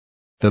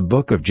The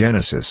Book of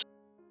Genesis.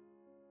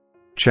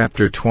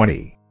 Chapter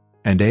 20.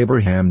 And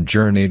Abraham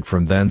journeyed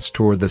from thence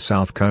toward the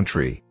south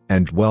country,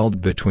 and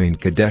dwelled between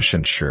Kadesh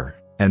and Shur,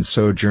 and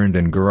sojourned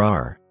in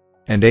Gerar.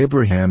 And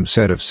Abraham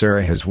said of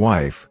Sarah his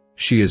wife,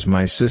 She is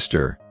my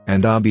sister,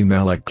 and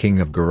Abimelech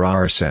king of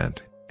Gerar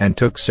sent, and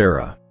took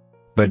Sarah.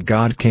 But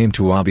God came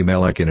to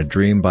Abimelech in a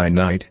dream by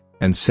night,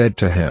 and said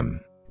to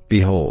him,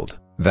 Behold,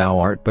 thou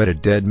art but a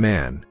dead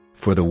man,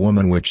 for the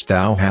woman which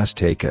thou hast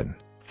taken,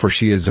 for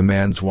she is a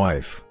man's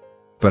wife.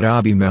 But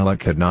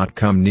Abimelech had not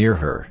come near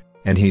her,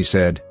 and he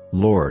said,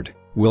 Lord,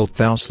 wilt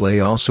thou slay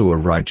also a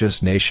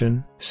righteous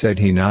nation? Said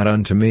he not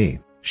unto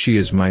me, She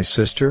is my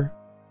sister?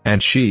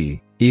 And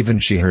she, even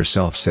she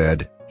herself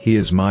said, He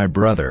is my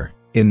brother,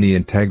 in the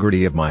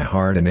integrity of my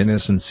heart and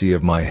innocency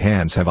of my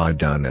hands have I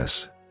done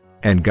this.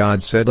 And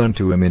God said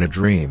unto him in a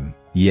dream,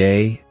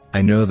 Yea,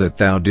 I know that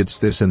thou didst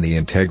this in the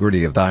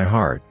integrity of thy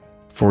heart.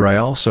 For I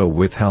also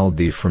withheld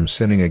thee from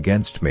sinning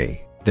against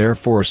me,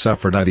 therefore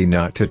suffered I thee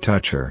not to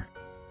touch her.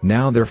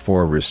 Now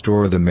therefore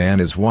restore the man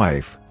his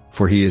wife,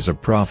 for he is a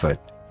prophet,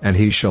 and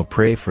he shall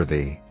pray for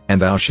thee,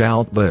 and thou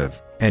shalt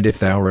live, and if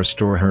thou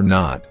restore her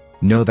not,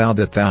 know thou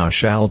that thou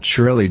shalt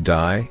surely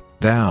die,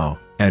 thou,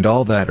 and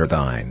all that are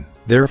thine.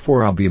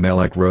 Therefore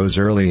Abimelech rose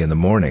early in the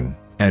morning,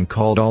 and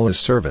called all his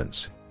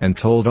servants, and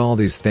told all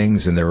these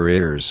things in their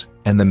ears,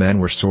 and the men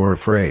were sore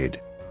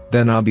afraid.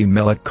 Then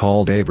Abimelech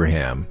called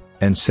Abraham,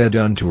 and said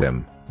unto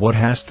him, What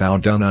hast thou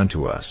done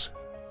unto us?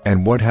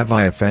 And what have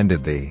I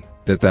offended thee,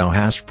 that thou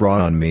hast brought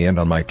on me and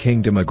on my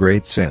kingdom a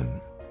great sin?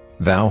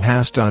 Thou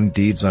hast done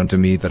deeds unto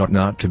me that ought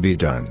not to be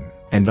done.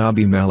 And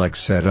Abimelech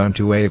said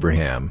unto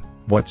Abraham,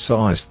 What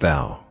sawest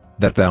thou,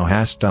 that thou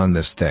hast done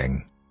this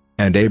thing?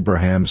 And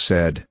Abraham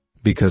said,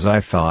 Because I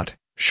thought,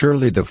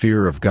 Surely the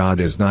fear of God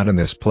is not in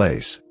this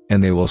place,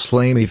 and they will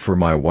slay me for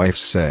my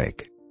wife's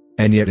sake.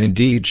 And yet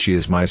indeed she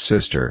is my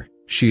sister,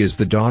 she is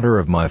the daughter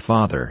of my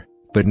father,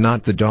 but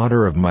not the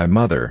daughter of my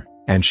mother,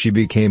 and she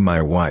became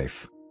my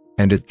wife.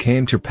 And it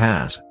came to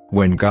pass,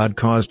 when God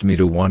caused me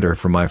to wander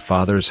from my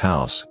father's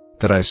house,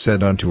 that I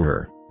said unto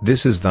her,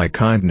 This is thy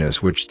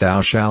kindness which thou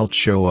shalt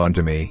show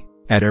unto me,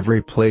 at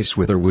every place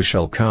whither we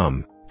shall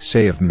come,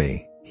 say of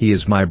me, He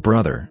is my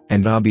brother.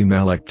 And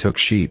Abimelech took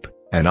sheep,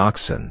 and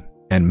oxen,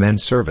 and men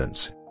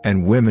servants,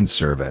 and women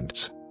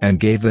servants, and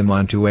gave them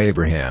unto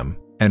Abraham,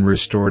 and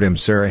restored him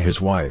Sarah his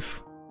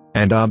wife.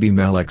 And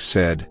Abimelech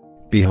said,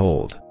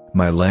 Behold,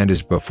 my land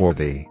is before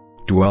thee,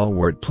 dwell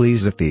where it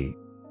pleaseth thee.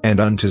 And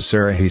unto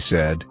Sarah he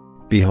said,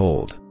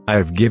 Behold, I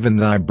have given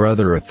thy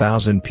brother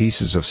 1,000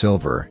 pieces of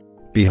silver,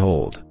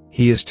 behold,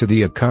 he is to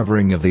thee a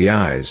covering of the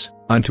eyes,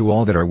 unto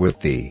all that are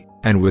with thee,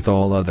 and with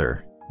all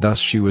other. Thus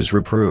she was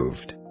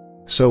reproved.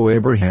 So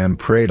Abraham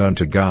prayed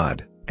unto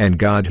God, and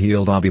God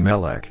healed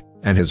Abimelech,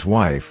 and his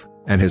wife,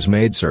 and his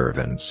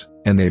maidservants,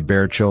 and they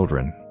bare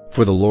children,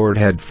 for the Lord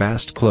had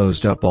fast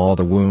closed up all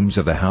the wombs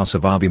of the house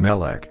of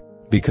Abimelech,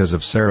 because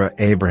of Sarah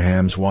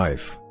Abraham's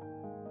wife.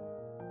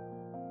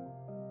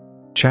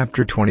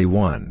 Chapter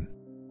 21.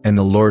 And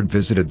the Lord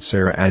visited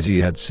Sarah as he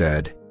had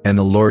said, and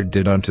the Lord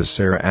did unto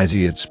Sarah as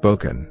he had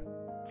spoken.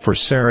 For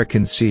Sarah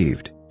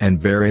conceived,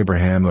 and bare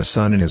Abraham a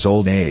son in his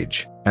old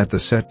age, at the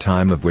set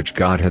time of which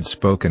God had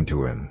spoken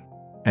to him.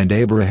 And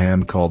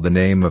Abraham called the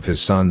name of his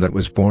son that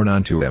was born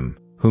unto him,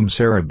 whom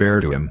Sarah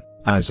bare to him,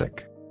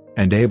 Isaac.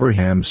 And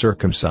Abraham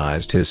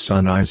circumcised his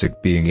son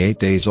Isaac being 8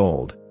 days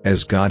old,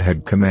 as God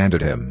had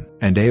commanded him.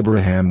 And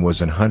Abraham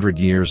was 100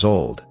 years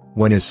old,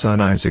 when his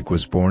son Isaac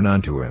was born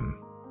unto him.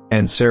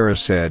 And Sarah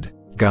said,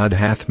 God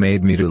hath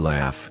made me to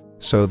laugh,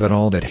 so that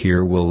all that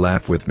hear will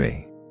laugh with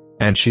me.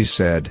 And she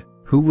said,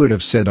 Who would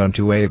have said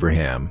unto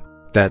Abraham,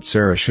 that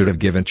Sarah should have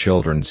given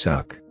children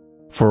suck?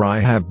 For I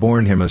have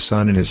borne him a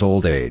son in his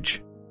old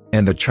age.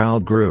 And the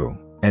child grew,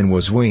 and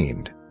was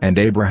weaned, and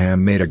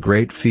Abraham made a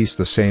great feast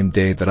the same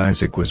day that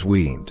Isaac was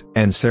weaned.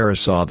 And Sarah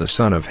saw the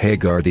son of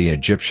Hagar the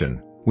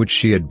Egyptian, which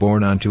she had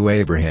borne unto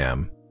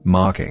Abraham,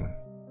 mocking.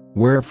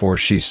 Wherefore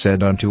she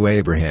said unto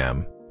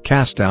Abraham,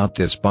 Cast out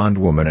this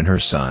bondwoman and her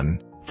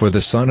son, for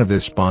the son of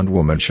this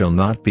bondwoman shall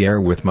not be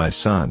heir with my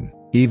son,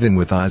 even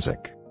with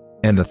Isaac.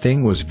 And the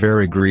thing was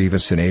very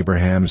grievous in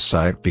Abraham's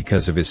sight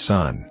because of his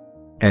son.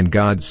 And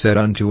God said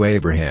unto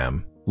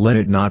Abraham, Let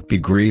it not be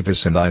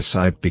grievous in thy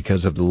sight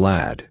because of the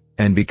lad,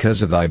 and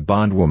because of thy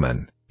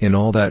bondwoman, in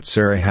all that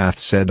Sarah hath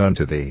said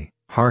unto thee,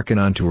 hearken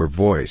unto her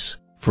voice,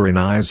 for in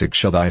Isaac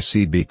shall thy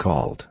seed be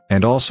called.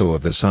 And also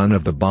of the son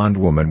of the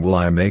bondwoman will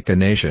I make a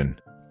nation,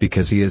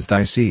 because he is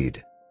thy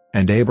seed.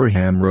 And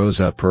Abraham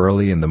rose up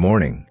early in the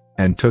morning,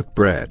 and took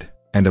bread,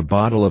 and a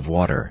bottle of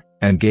water,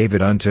 and gave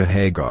it unto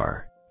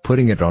Hagar,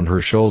 putting it on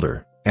her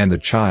shoulder, and the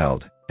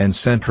child, and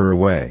sent her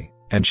away,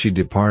 and she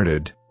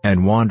departed,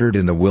 and wandered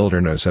in the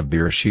wilderness of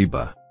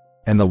Beersheba.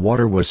 And the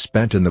water was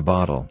spent in the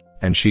bottle,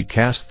 and she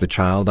cast the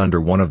child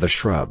under one of the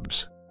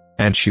shrubs.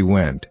 And she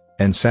went,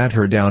 and sat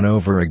her down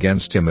over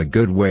against him a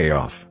good way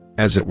off,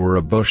 as it were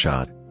a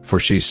bushot, for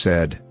she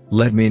said,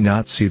 Let me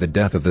not see the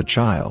death of the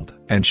child.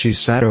 And she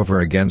sat over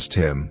against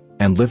him,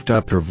 and lifted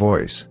up her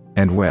voice,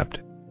 and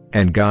wept.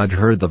 And God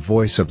heard the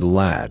voice of the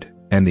lad,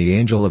 And the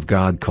angel of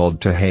God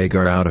called to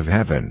Hagar out of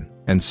heaven,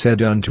 and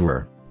said unto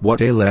her,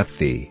 What aileth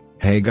thee,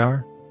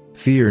 Hagar?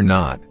 Fear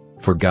not,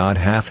 for God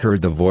hath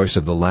heard the voice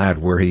of the lad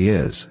where he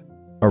is.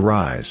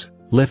 Arise,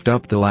 lift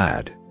up the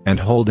lad, and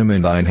hold him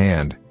in thine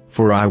hand,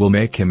 for I will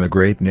make him a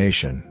great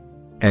nation.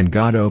 And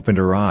God opened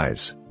her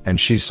eyes, and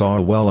she saw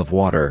a well of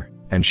water,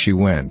 and she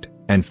went,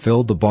 and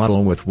filled the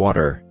bottle with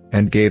water,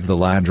 and gave the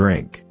lad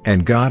drink.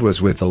 And God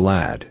was with the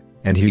lad,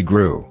 and he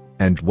grew,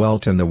 and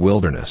dwelt in the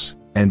wilderness,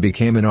 and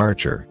became an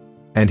archer.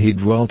 And he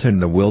dwelt in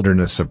the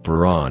wilderness of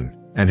Paran,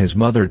 and his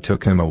mother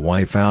took him a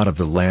wife out of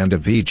the land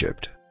of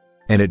Egypt.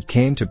 And it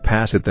came to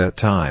pass at that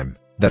time,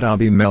 that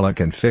Abimelech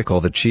and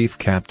Phicol the chief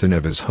captain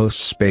of his host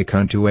spake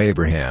unto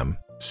Abraham,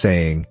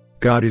 saying,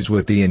 God is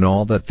with thee in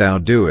all that thou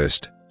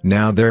doest,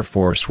 now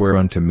therefore swear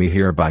unto me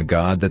here by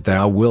God that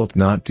thou wilt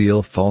not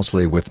deal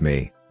falsely with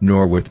me,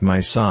 nor with my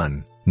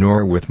son,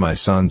 nor with my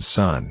son's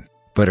son,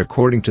 but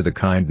according to the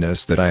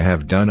kindness that I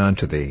have done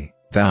unto thee,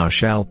 thou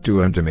shalt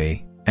do unto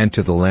me, and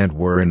to the land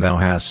wherein thou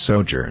hast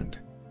sojourned.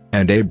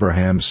 And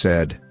Abraham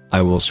said,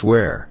 I will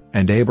swear.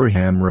 And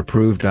Abraham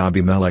reproved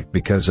Abimelech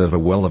because of a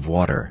well of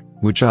water,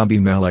 which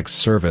Abimelech's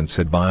servants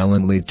had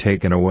violently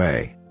taken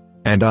away.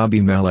 And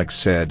Abimelech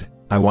said,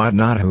 I wot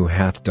not who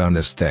hath done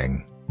this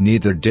thing,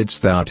 neither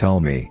didst thou tell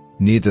me,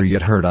 neither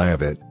yet heard I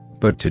of it,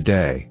 but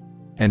today.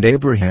 And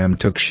Abraham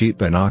took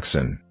sheep and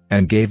oxen,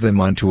 and gave them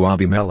unto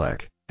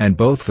Abimelech, and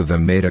both of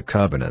them made a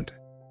covenant.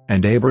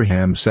 And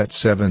Abraham set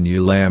 7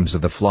 ewe lambs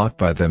of the flock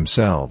by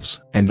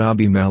themselves. And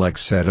Abimelech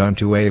said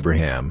unto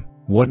Abraham,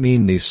 What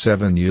mean these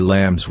 7 ewe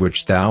lambs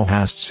which thou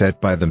hast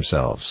set by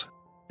themselves?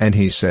 And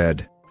he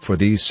said, For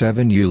these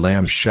 7 ewe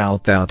lambs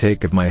shalt thou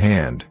take of my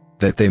hand,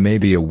 that they may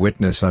be a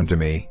witness unto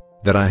me,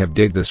 that I have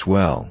digged this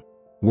well.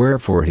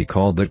 Wherefore he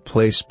called that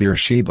place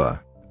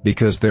Beer-sheba,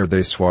 because there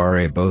they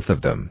sware both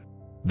of them.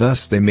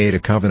 Thus they made a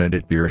covenant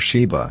at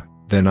Beer-sheba.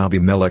 Then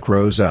Abimelech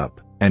rose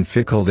up, and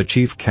Phicol the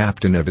chief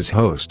captain of his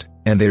host,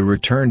 and they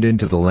returned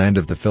into the land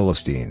of the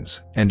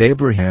Philistines. And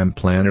Abraham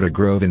planted a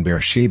grove in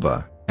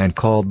Beer-sheba, and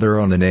called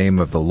thereon the name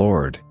of the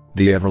Lord,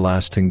 the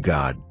everlasting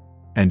God.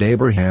 And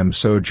Abraham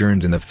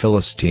sojourned in the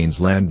Philistines'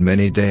 land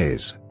many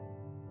days.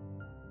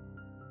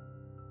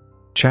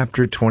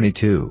 Chapter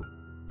 22.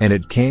 And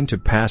it came to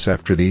pass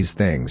after these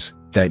things,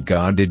 that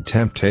God did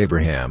tempt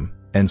Abraham,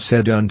 and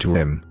said unto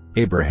him,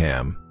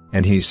 Abraham.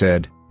 And he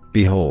said,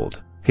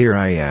 Behold, here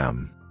I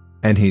am.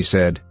 And he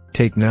said,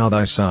 Take now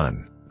thy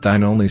son,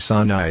 thine only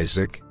son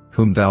Isaac,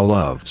 whom thou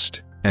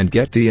lovest, and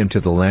get thee into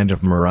the land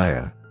of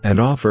Moriah, and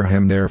offer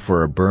him there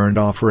for a burnt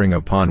offering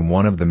upon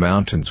one of the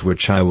mountains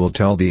which I will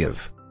tell thee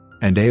of.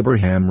 And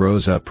Abraham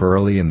rose up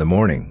early in the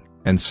morning,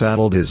 and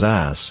saddled his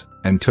ass,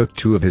 and took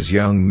 2 of his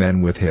young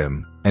men with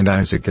him, and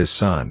Isaac his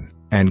son,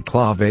 and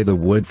clave the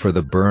wood for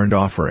the burnt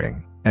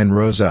offering, and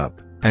rose up,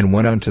 and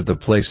went unto the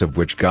place of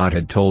which God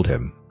had told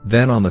him.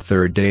 Then on the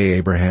 3rd day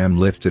Abraham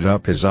lifted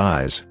up his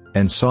eyes,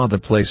 and saw the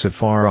place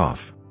afar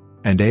off.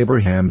 And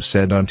Abraham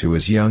said unto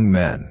his young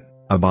men,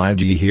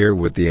 Abide ye here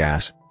with the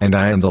ass, and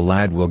I and the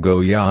lad will go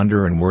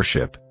yonder and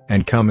worship,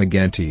 and come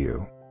again to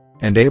you.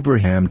 And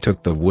Abraham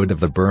took the wood of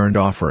the burnt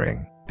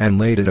offering, and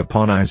laid it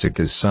upon Isaac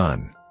his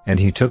son, and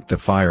he took the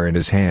fire in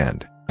his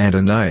hand, and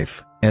a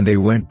knife, and they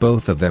went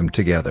both of them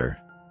together.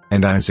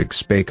 And Isaac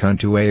spake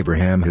unto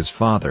Abraham his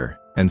father,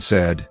 and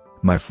said,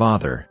 My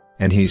father.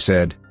 And he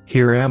said,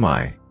 Here am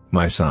I,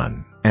 my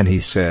son. And he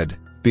said,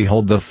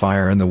 Behold the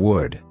fire and the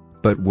wood,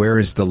 but where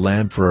is the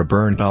lamb for a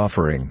burnt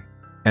offering?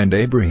 And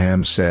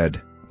Abraham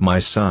said, My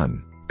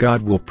son,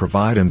 God will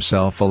provide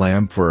himself a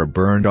lamb for a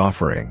burnt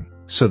offering.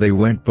 So they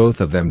went both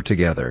of them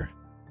together.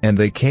 And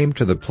they came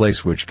to the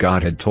place which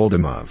God had told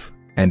him of,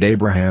 and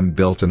Abraham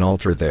built an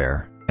altar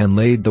there, and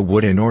laid the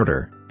wood in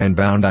order, and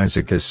bound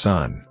Isaac his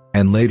son,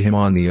 and laid him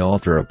on the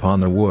altar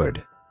upon the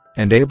wood.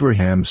 And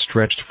Abraham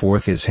stretched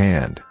forth his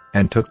hand,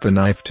 and took the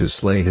knife to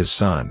slay his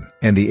son.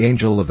 And the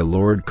angel of the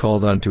Lord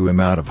called unto him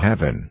out of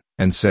heaven,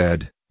 and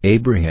said,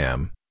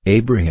 Abraham,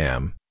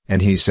 Abraham.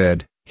 And he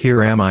said,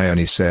 Here am I. And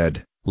he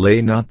said,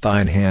 Lay not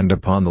thine hand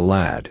upon the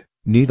lad,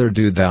 neither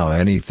do thou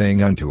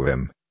anything unto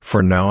him,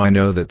 for now I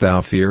know that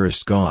thou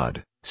fearest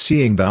God,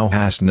 seeing thou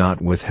hast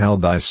not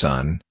withheld thy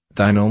son,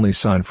 thine only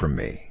son from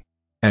me.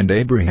 And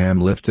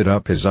Abraham lifted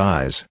up his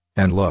eyes,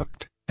 and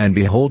looked, and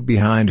behold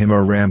behind him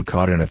a ram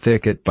caught in a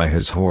thicket by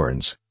his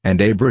horns. And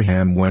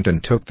Abraham went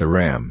and took the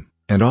ram,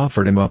 and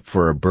offered him up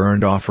for a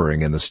burnt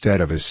offering in the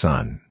stead of his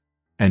son.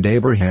 And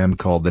Abraham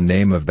called the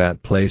name of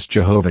that place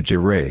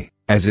Jehovah-Jireh,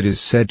 as it is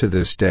said to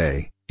this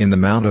day, In the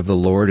mount of the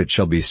Lord it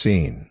shall be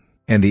seen.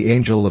 And the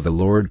angel of the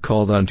Lord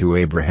called unto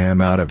Abraham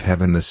out of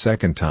heaven the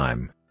 2nd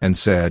time, and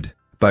said,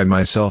 By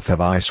myself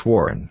have I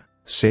sworn,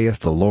 saith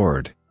the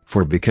Lord,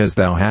 for because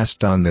thou hast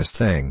done this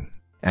thing,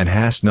 and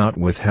hast not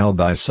withheld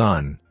thy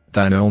son,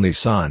 thine only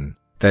son,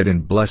 that in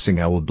blessing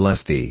I will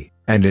bless thee,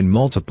 and in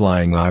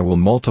multiplying I will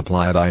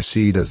multiply thy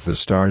seed as the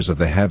stars of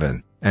the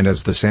heaven, and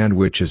as the sand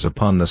which is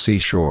upon the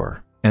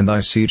seashore. And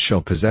thy seed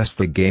shall possess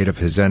the gate of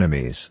his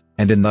enemies,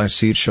 and in thy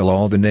seed shall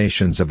all the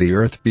nations of the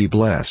earth be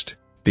blessed,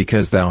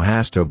 because thou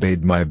hast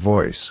obeyed my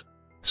voice.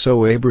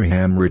 So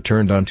Abraham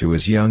returned unto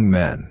his young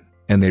men,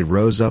 and they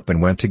rose up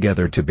and went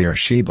together to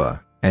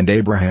Beersheba, and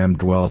Abraham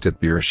dwelt at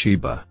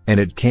Beersheba. And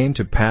it came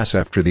to pass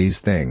after these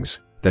things,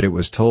 that it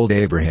was told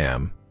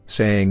Abraham,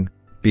 saying,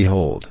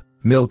 Behold,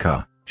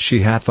 Milcah,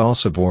 she hath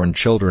also borne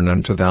children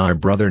unto thy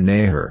brother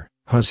Nahor,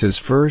 Huz his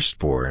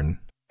firstborn,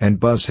 and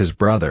Buz his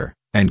brother,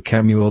 and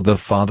Kemuel the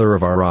father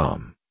of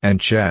Aram, and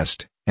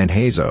Chest, and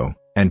Hazo,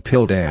 and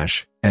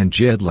Pildash, and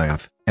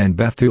Jidlaph, and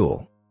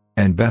Bethuel.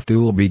 And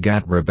Bethuel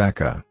begat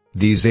Rebekah.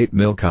 These 8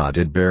 Milcah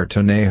did bear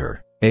to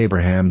Nahor,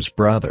 Abraham's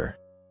brother.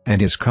 And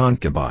his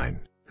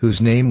concubine,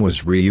 whose name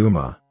was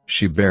Reumah,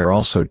 she bare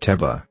also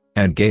Tebah,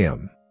 and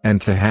Gaam,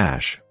 and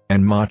Thahash,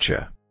 and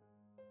Maachah.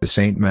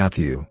 St.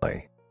 Matthew.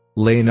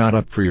 Lay not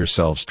up for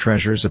yourselves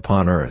treasures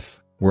upon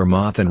earth, where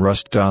moth and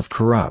rust doth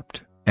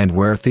corrupt, and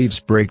where thieves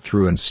break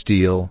through and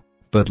steal,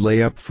 but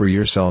lay up for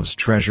yourselves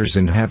treasures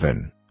in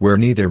heaven, where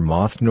neither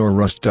moth nor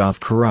rust doth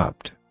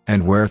corrupt,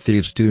 and where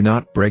thieves do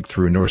not break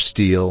through nor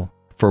steal,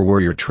 for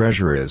where your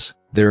treasure is,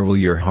 there will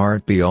your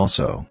heart be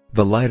also.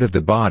 The light of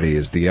the body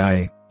is the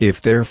eye.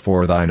 If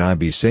therefore thine eye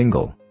be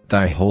single,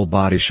 thy whole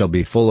body shall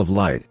be full of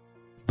light.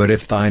 But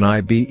if thine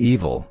eye be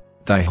evil,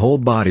 thy whole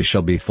body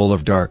shall be full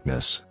of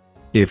darkness.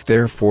 If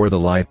therefore the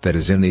light that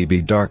is in thee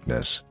be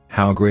darkness,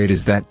 how great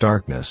is that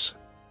darkness?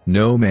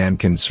 No man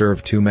can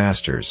serve 2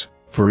 masters,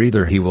 for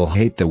either he will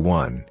hate the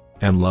one,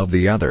 and love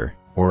the other,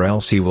 or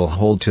else he will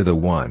hold to the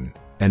one,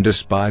 and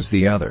despise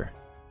the other.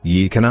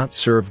 Ye cannot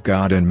serve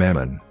God and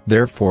mammon.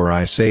 Therefore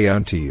I say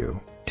unto you,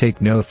 take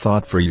no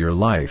thought for your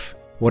life,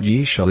 what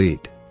ye shall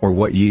eat, or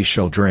what ye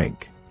shall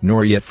drink,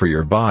 nor yet for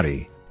your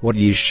body, what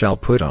ye shall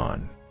put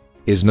on.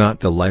 Is not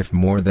the life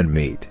more than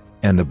meat,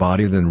 and the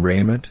body than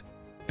raiment?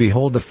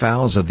 Behold the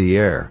fowls of the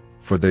air,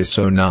 for they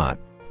sow not,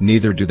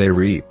 neither do they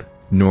reap,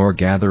 nor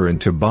gather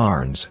into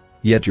barns,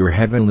 yet your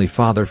heavenly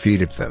Father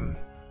feedeth them.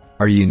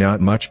 Are ye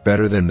not much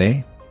better than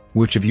they?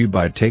 Which of you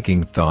by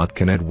taking thought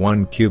can add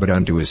 1 cubit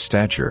unto his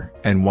stature?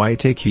 And why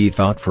take ye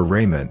thought for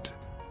raiment?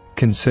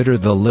 Consider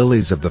the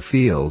lilies of the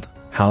field,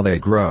 how they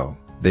grow,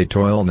 they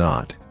toil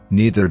not,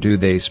 neither do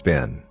they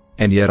spin.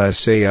 And yet I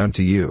say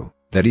unto you,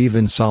 that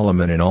even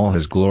Solomon in all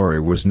his glory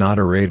was not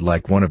arrayed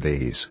like one of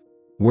these.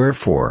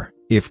 Wherefore,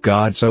 if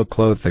God so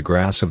clothe the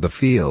grass of the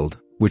field,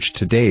 which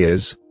today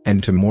is,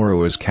 and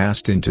tomorrow is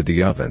cast into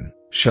the oven,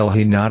 shall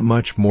he not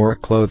much more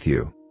clothe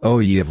you, O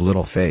ye of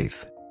little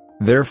faith?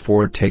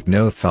 Therefore take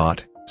no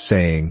thought,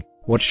 saying,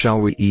 What shall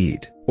we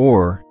eat?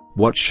 Or,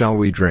 what shall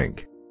we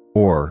drink?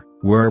 Or,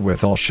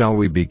 wherewithal shall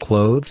we be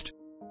clothed?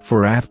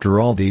 For after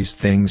all these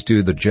things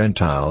do the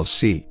Gentiles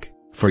seek,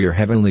 for your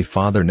heavenly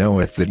Father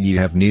knoweth that ye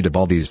have need of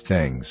all these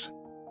things.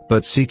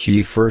 But seek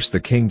ye first the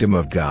kingdom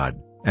of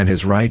God, and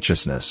his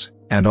righteousness,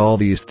 and all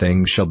these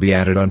things shall be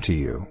added unto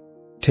you.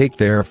 Take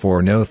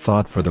therefore no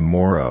thought for the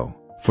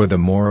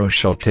morrow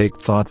shall take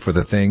thought for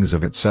the things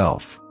of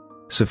itself.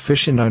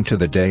 Sufficient unto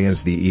the day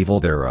is the evil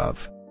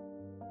thereof.